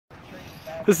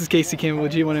This is Casey Campbell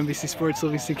with G1 NBC Sports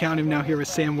Livingston County. I'm now here with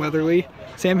Sam Weatherly.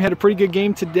 Sam had a pretty good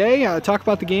game today. Talk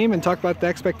about the game and talk about the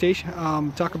expectation.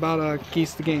 Talk about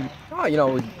keys to the game.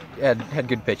 Oh, we had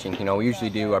good pitching. We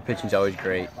usually do. Our pitching's always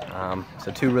great.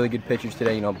 So two really good pitchers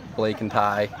today. Blake and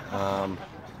Ty.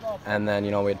 And then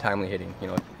we had timely hitting.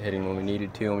 Hitting when we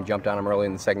needed to, and we jumped on them early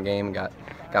in the second game and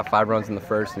got 5 runs in the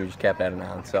first, and we just kept adding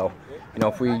on. So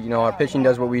if we our pitching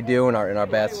does what we do and our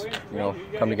bats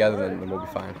come together, then we'll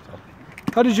be fine. So.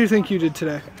 How did you think you did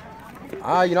today?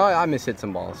 I mishit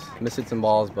some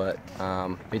balls, but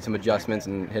made some adjustments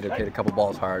and hit a couple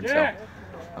balls hard. So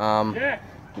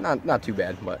not too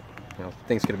bad, but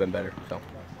things could have been better.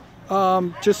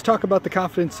 So. Just talk about the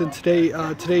confidence in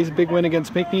today's big win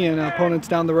against Pinckney and opponents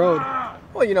down the road.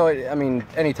 Well,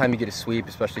 anytime you get a sweep,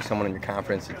 especially someone in your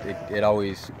conference, it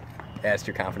always adds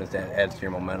to your confidence, adds to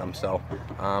your momentum. So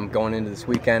going into this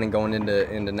weekend and going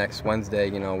into next Wednesday,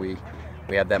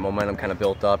 we have that momentum kind of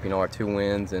built up. Our 2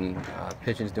 wins, and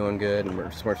pitching's doing good, and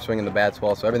we're swinging the bats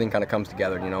well. So everything kind of comes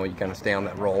together. You kind of stay on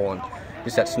that roll and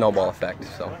just that snowball effect.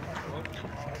 So.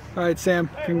 All right, Sam.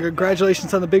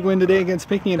 Congratulations on the big win today against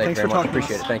Pinckney, and thanks for talking.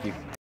 Appreciate it. Thank you.